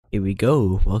Here we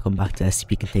go. Welcome back to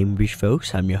SCP Containment Breach,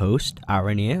 folks. I'm your host,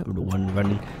 Aaron here, the one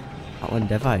running that one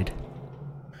divide.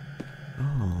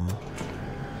 Oh.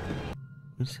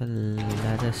 There's a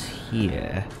ladder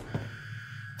here.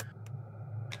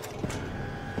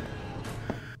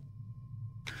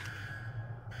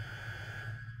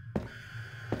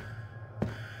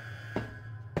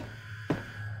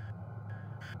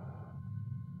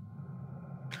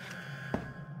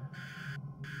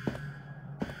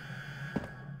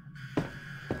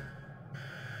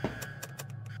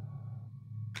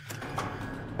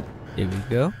 Here we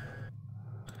go.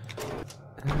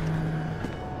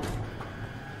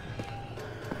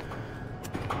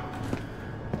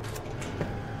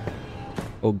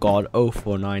 Oh god,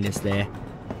 049 is there.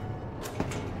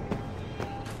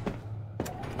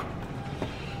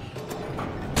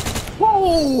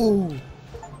 Whoa!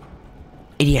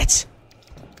 Idiots!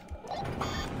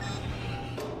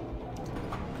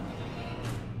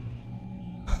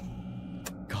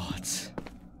 God.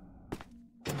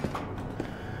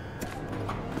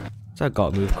 So I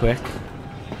gotta move quick.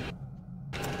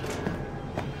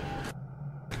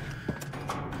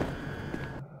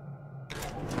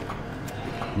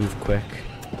 Move quick.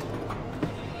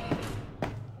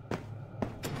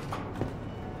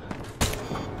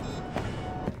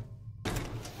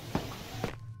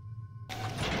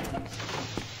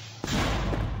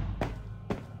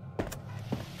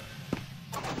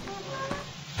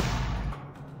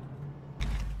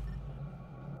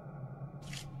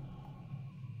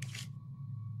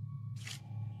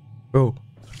 Bro.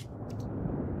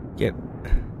 Get.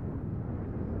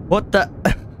 What the?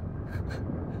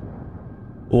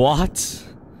 What?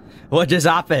 What just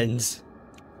happened?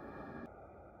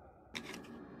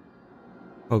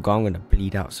 Oh god, I'm gonna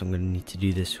bleed out, so I'm gonna need to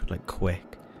do this like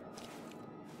quick.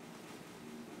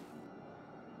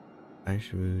 I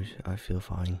feel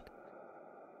fine.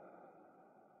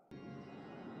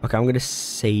 Okay, I'm gonna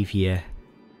save here.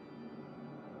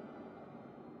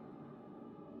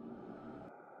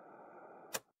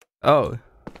 Oh.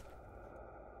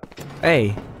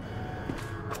 Hey.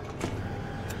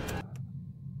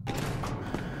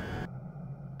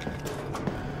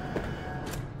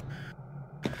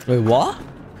 Wait, what?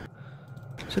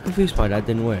 So confused by that,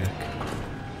 didn't work.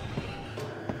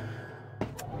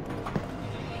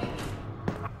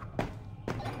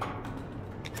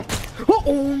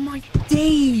 Oh my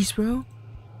days, bro.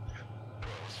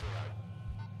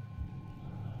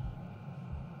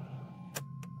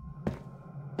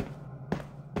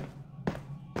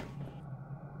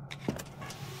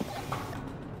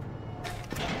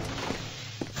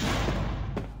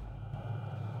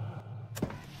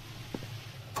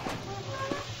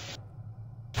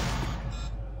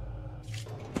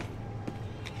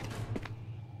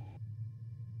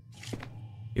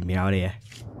 Get me out of here.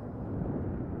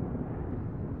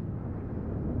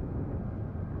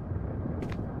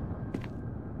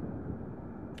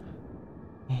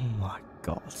 Oh my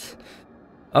god.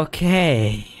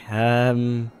 Okay.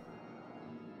 Can't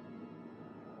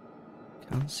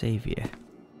save here.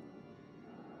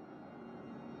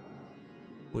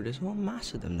 Oh, there's one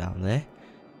mass of them down there.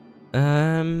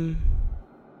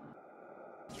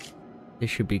 They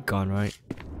should be gone, right?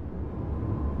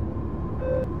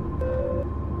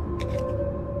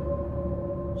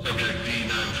 Subject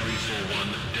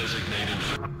D9341 designated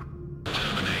for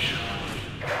termination.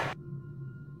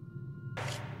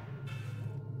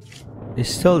 They're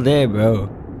still there, bro.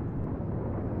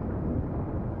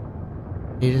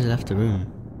 He just left the room.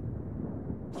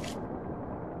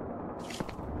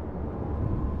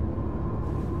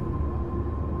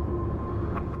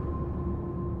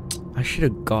 I should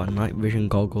have got night vision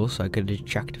goggles so I could have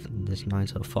checked if there's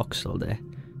nice little fox still there.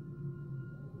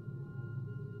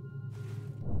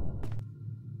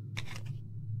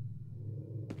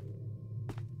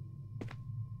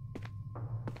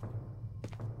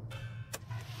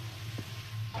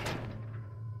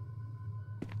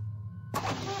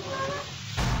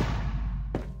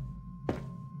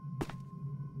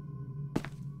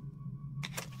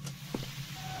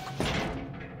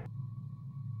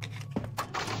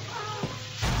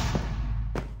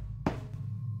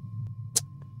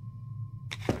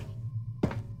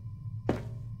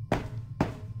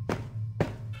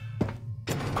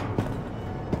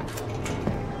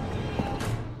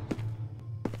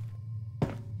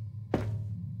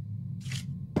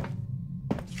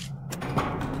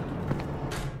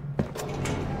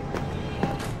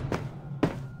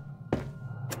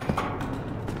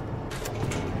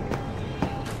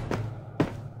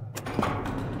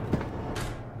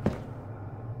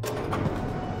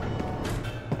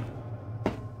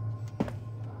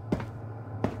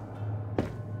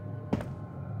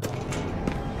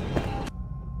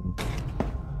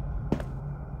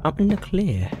 I'm in the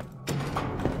clear.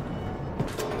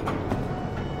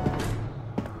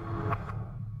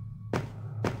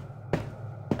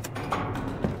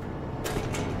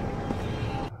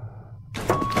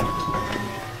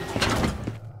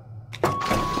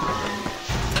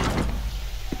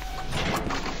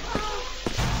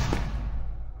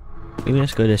 Maybe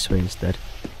let's go this way instead.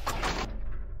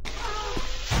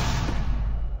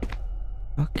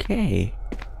 Okay.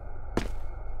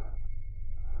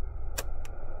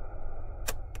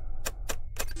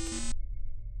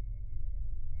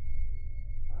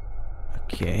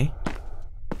 Okay.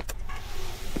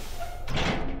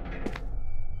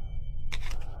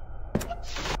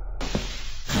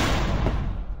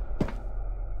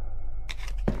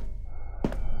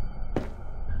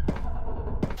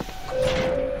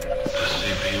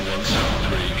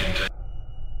 SCP-173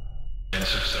 contained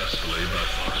successfully by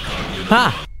Foxtrot Unit. Ha!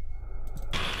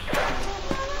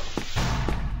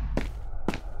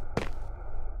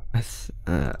 Let's,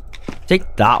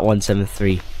 take that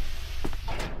 173.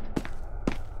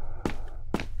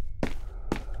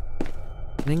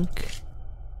 I think.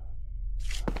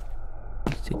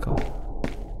 Let's take off.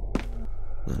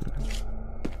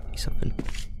 Something.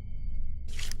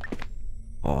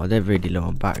 Oh, they're really low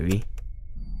on battery.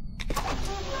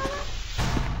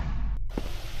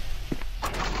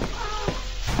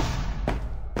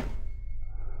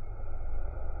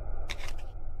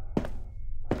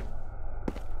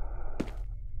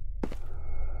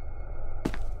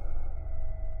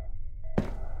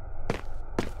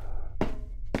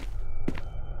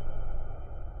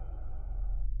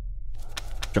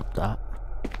 Drop that.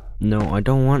 No, I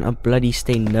don't want a bloody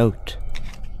stained note.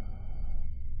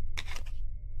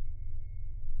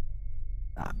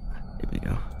 Ah, there we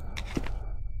go.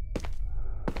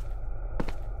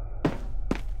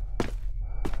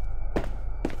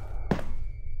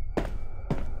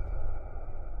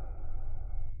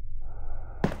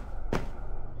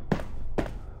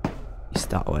 It's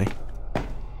that way.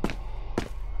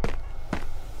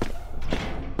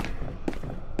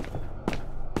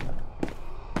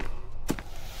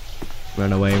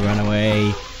 Run away, run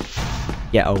away.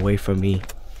 Get away from me.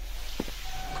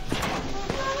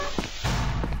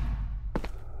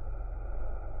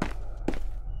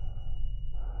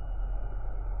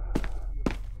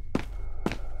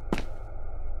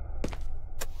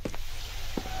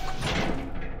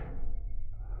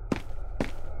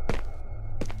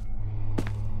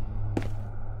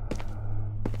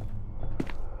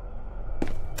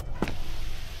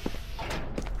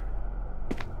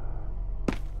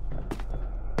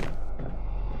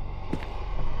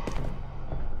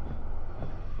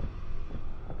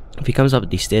 If he comes up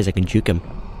these stairs, I can juke him.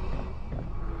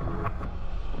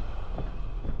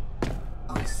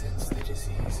 I sense the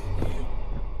disease in you.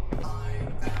 I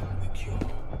am the cure.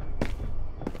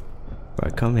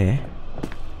 Right, come here.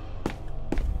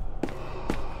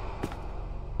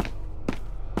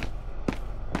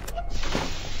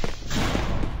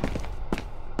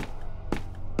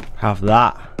 Have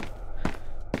that.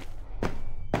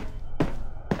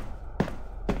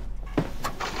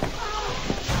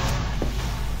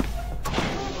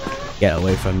 Get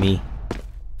away from me.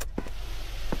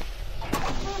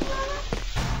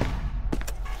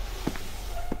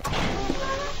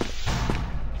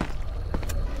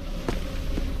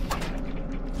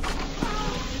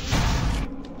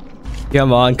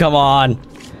 Come on, come on.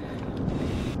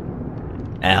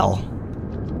 L.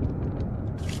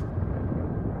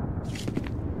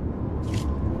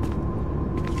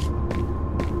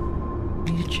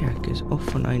 Need to check is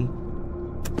 049.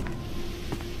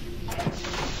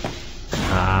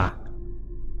 Ah.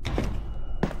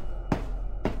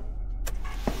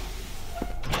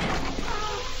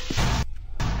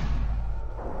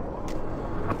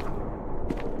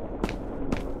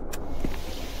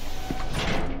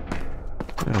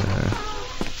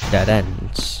 Dead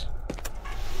ends.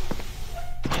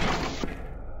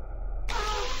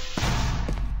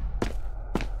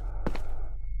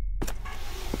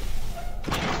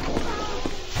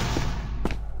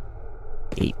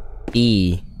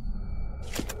 E.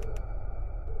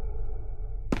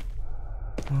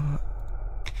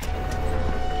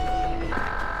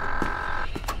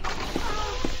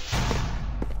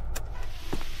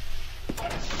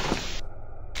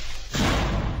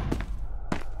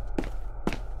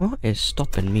 What is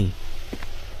stopping me?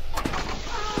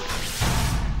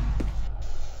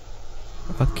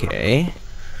 Okay.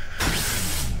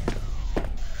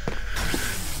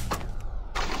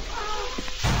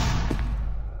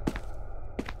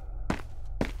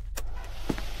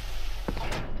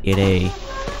 G'day.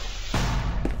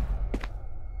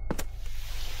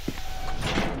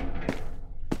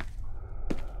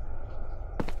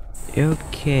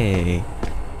 Okay.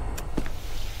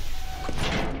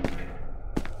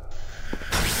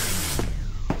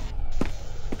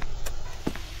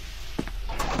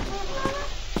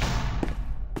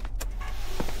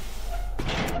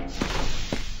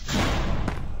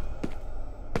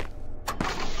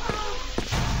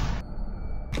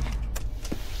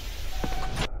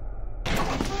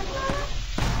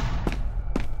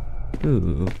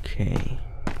 Ooh, okay.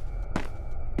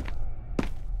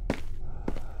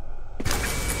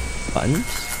 Buttons?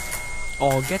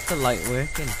 Oh, get the light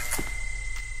working.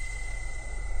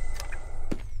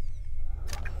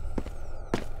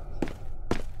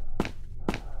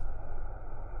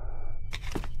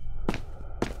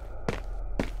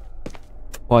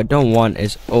 What I don't want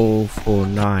is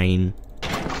 049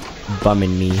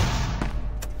 bumming me.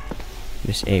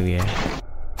 This area.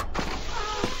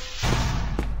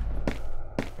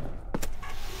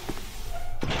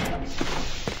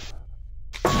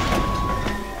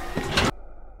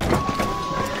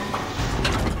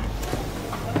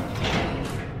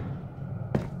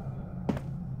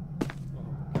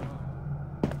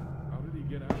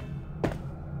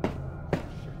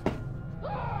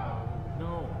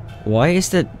 Why is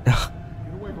that?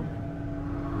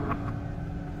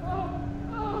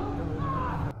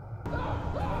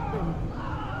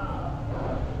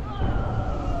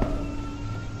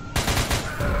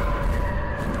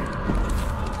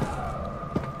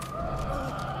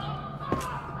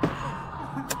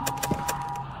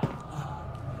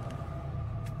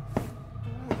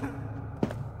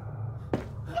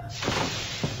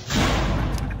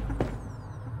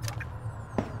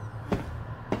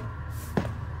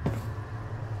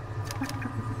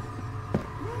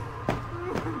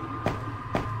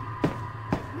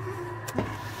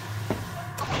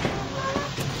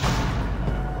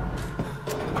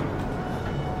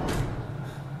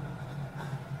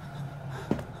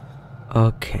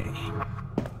 Okay.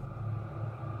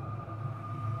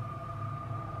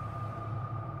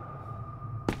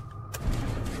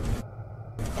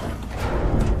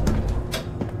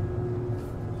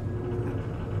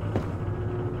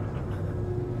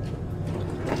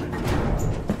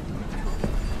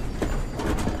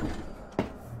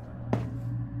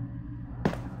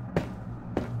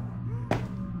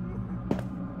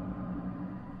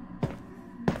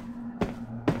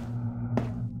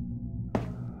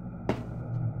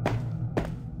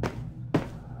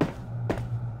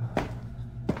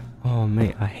 Oh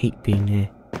mate, I hate being here.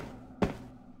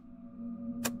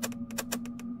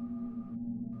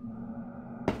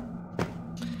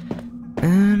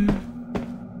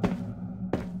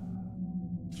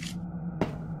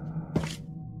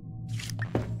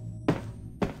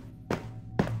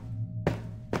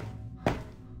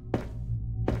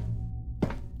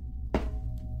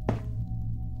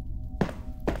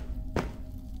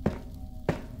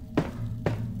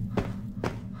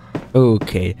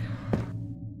 Okay.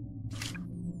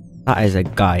 That is a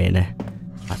guy in it.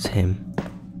 That's him.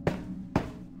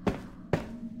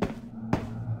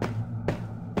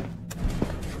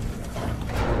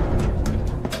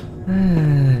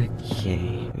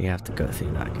 Okay, we have to go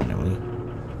through that, can't we?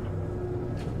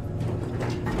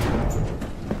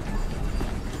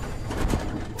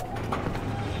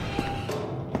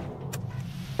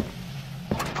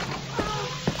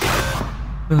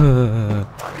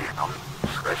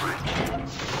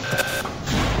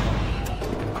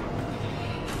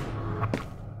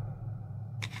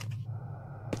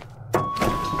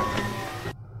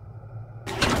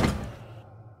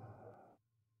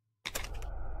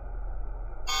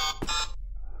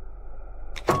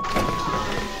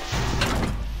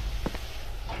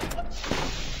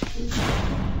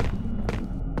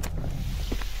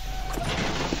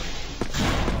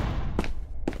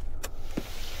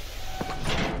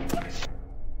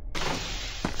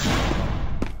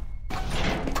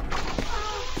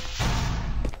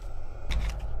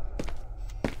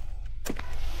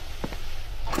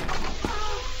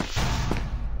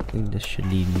 I think this should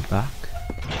lead me back.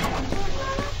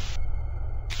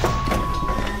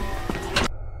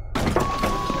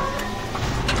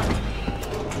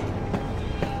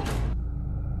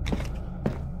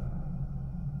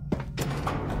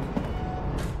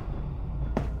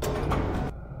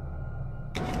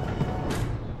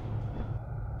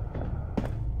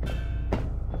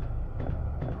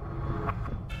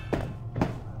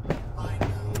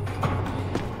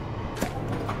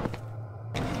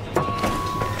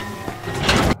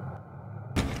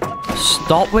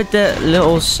 Stop with the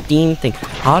little steam thing.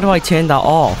 How do I turn that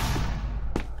off?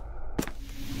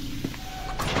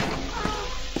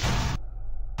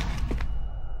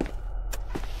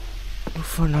 Oh,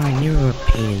 for now, I knew you were a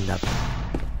pain in the...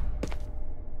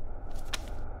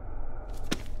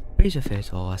 Please refer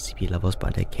to all SCP levels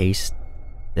by their case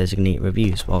designate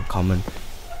reviews, while common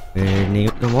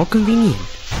the more convenient.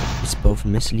 It's both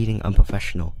misleading and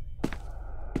unprofessional.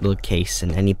 The case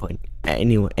and any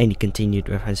continued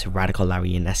reference to Radical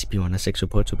Larry in SCP-106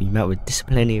 reports will be met with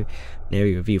disciplinary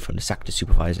review from the sector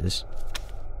supervisors.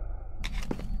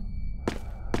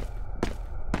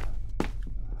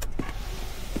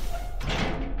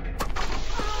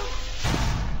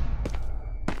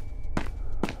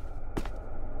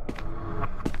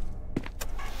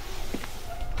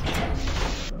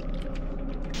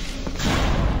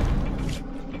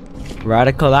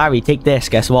 Radical Larry, take this,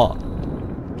 guess what?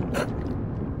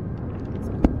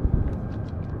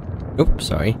 Oops,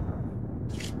 sorry.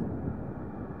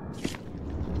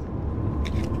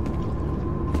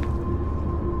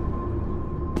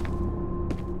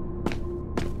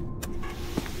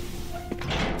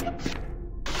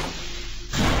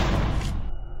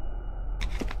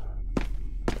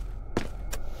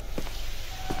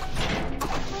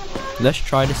 Let's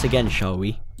try this again, shall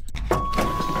we?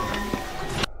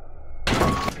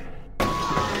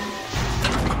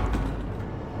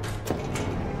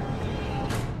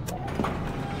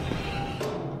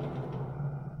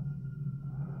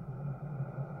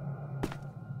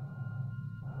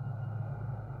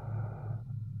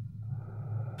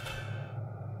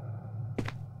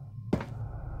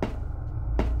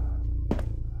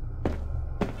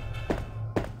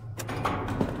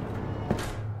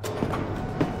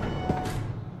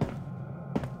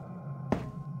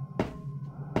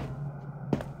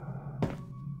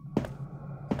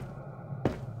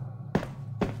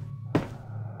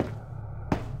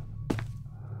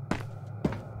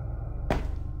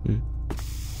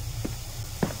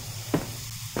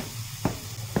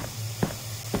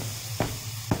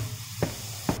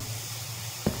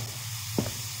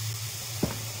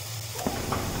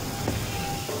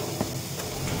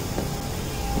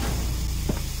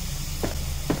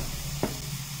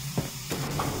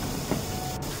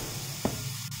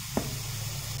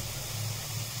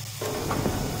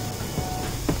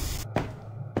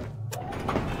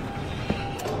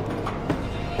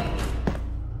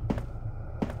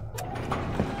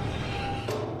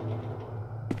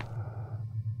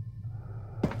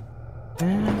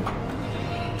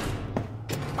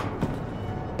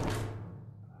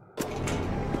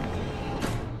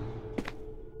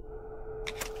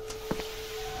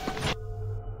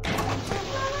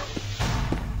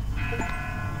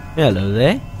 Hello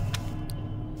there.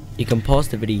 You can pause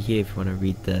the video here if you want to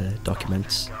read the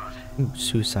documents. Ooh,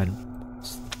 suicide.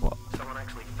 What? Someone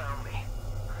actually found me. I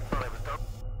thought I was done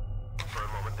for a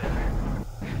moment there.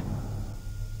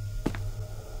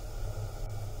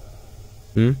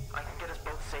 I can get us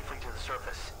both safely to the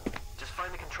surface. Just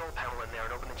find the control panel in there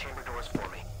and open the chamber doors for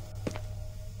me.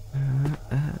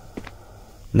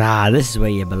 Nah, this is where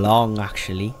you belong,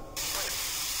 actually.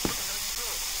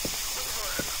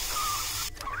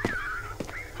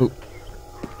 Ooh.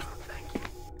 Thank you.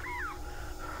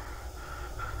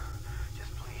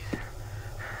 Just please,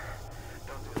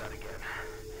 don't do that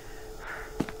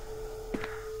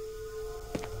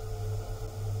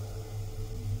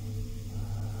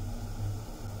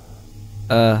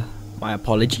again. My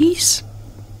apologies.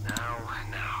 Now,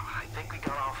 I think we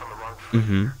got off on the wrong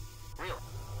foot. Real.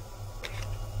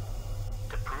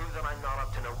 To prove that I'm not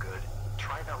up to no good,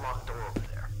 try that locked door over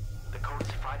there. The code's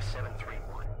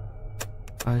 5731.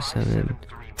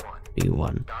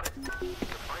 5731. Got it? You can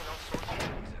find all sorts of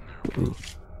things in there. Ooh.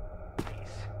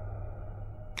 Please.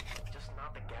 Just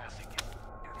not the gas again.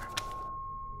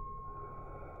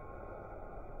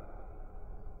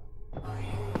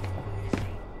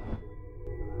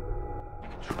 You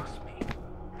can trust me.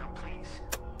 Now please,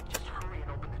 just hurry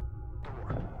and open the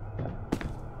door.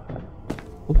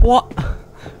 What?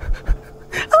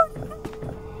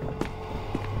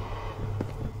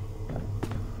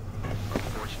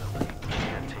 Unfortunately, I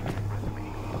can't take it with me.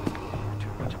 You're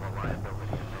too much of a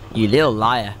liability. You little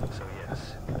liar. So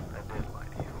yes, I did lie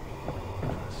to you.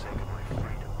 For the sake of my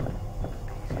freedom,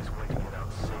 the easiest way to get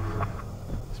out safely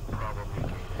is probably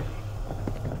gate A.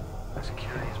 The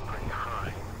security is pretty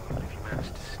high, but if you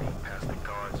manage to sneak past the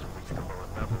guards and reach the lower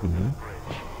level of the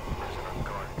bridge, there's an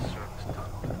unguarded service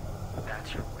tunnel. That's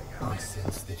your way I out.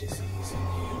 sense the disease in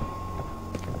you.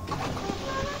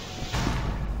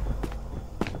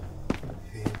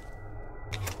 Fear.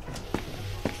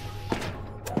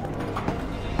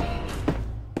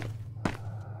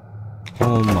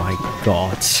 Oh my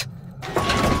god.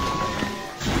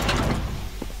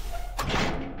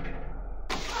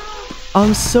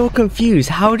 I'm so confused.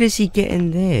 How does he get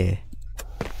in there?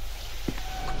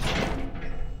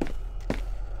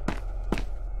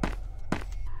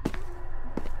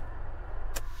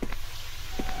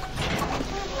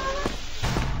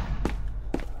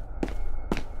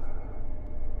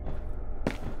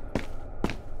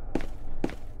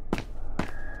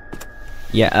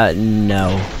 Yeah,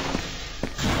 no.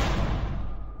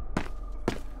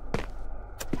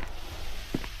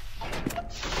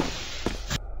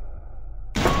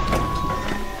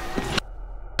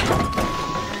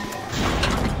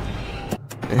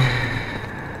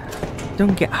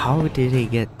 Don't get how did he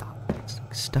get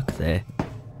stuck there?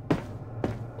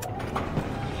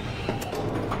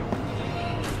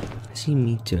 See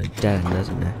me to a dead end,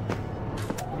 doesn't it?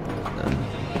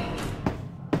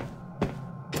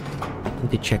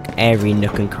 Need to check every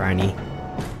nook and cranny.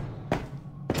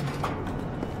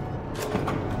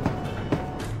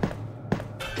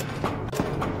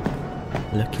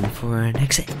 Looking for an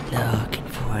exit. Looking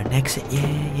for an exit.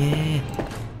 Yeah, yeah.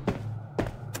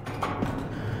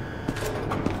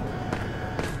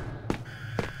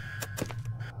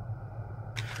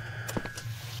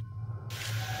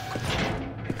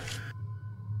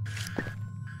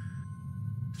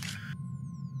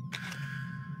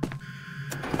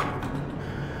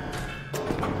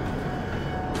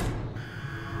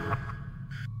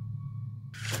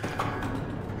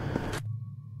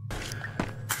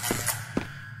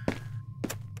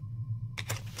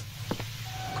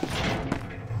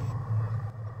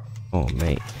 Oh,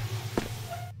 mate.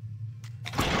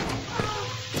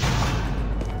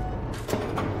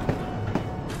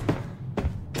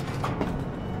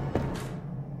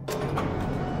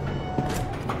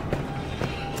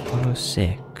 Oh,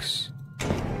 6.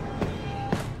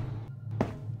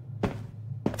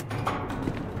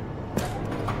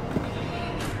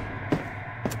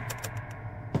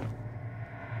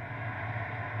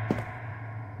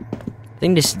 I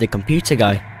think this is the computer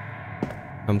guy.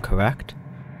 If I'm correct.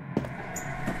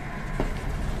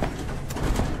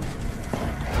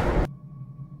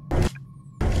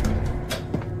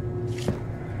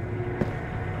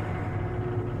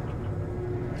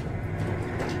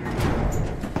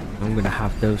 I'm gonna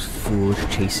have those fools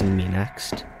chasing me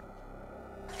next.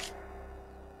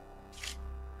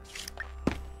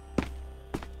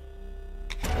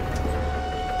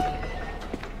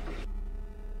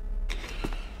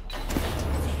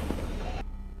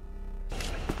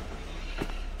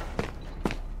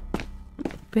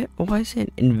 Why is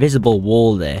it an invisible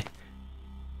wall there?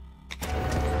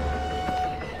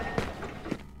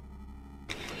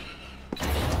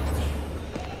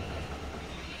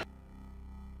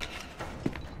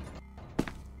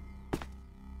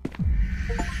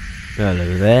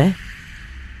 Hello there.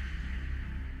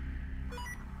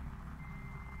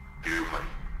 Human,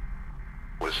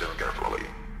 listen carefully.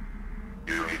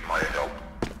 You need my help.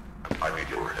 I need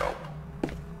your help.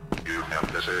 You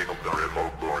have disabled the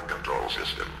remote door control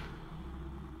system.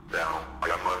 Now, I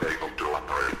am unable to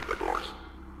operate the doors.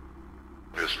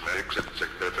 This makes it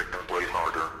significantly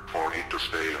harder for me to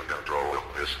stay in control of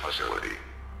this facility.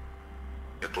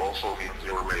 It also means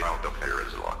your way out of here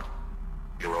is locked.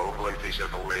 Your only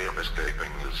feasible way of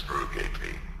escaping is through Gate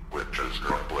B, which is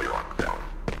currently locked down.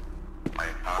 I,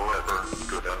 however,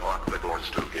 could unlock the doors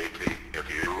to Gate B if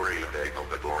you re-enable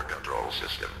the door control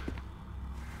system.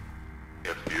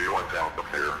 If you want out of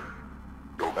here,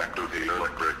 go back to the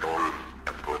electrical room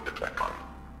and put it back on.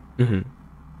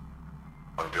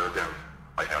 Until then,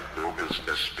 I have no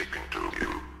business speaking to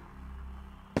you.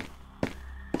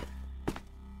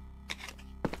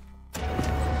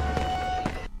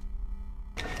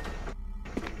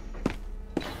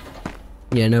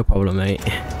 Yeah, no problem, mate.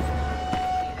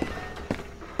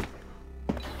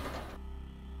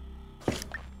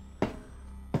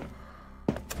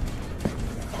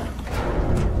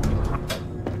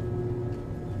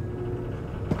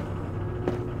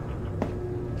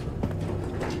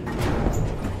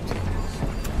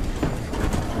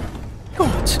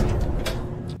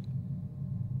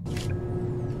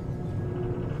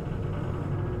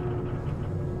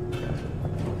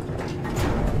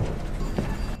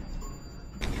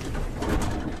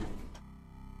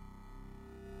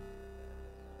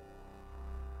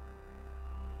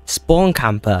 Spawn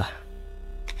camper.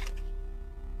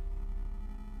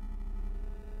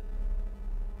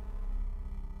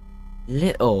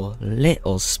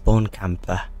 Little spawn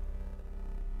camper.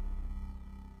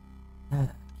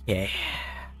 Okay.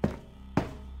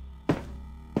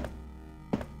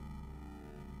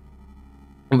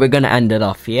 We're gonna end it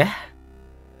off here.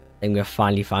 I think we've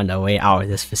finally found our way out of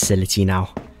this facility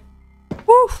now.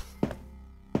 Woo!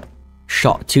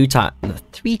 Shot 3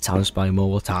 times by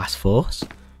mobile task force.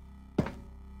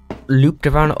 Looped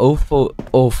around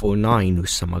 049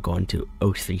 who's somehow gone to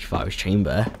 035's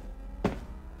chamber.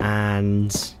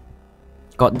 And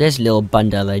got this little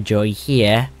bundle of joy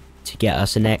here to get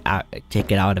us a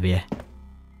ticket out of here.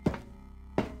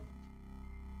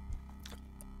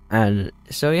 And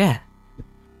so yeah,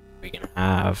 we can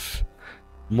have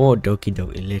more Doki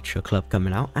Doki Literature Club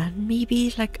coming out, and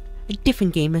maybe like a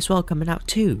different game as well coming out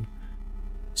too.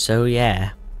 So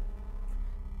yeah,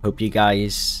 hope you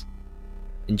guys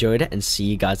enjoyed it, and see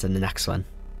you guys in the next one.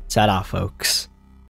 Ta-da, folks.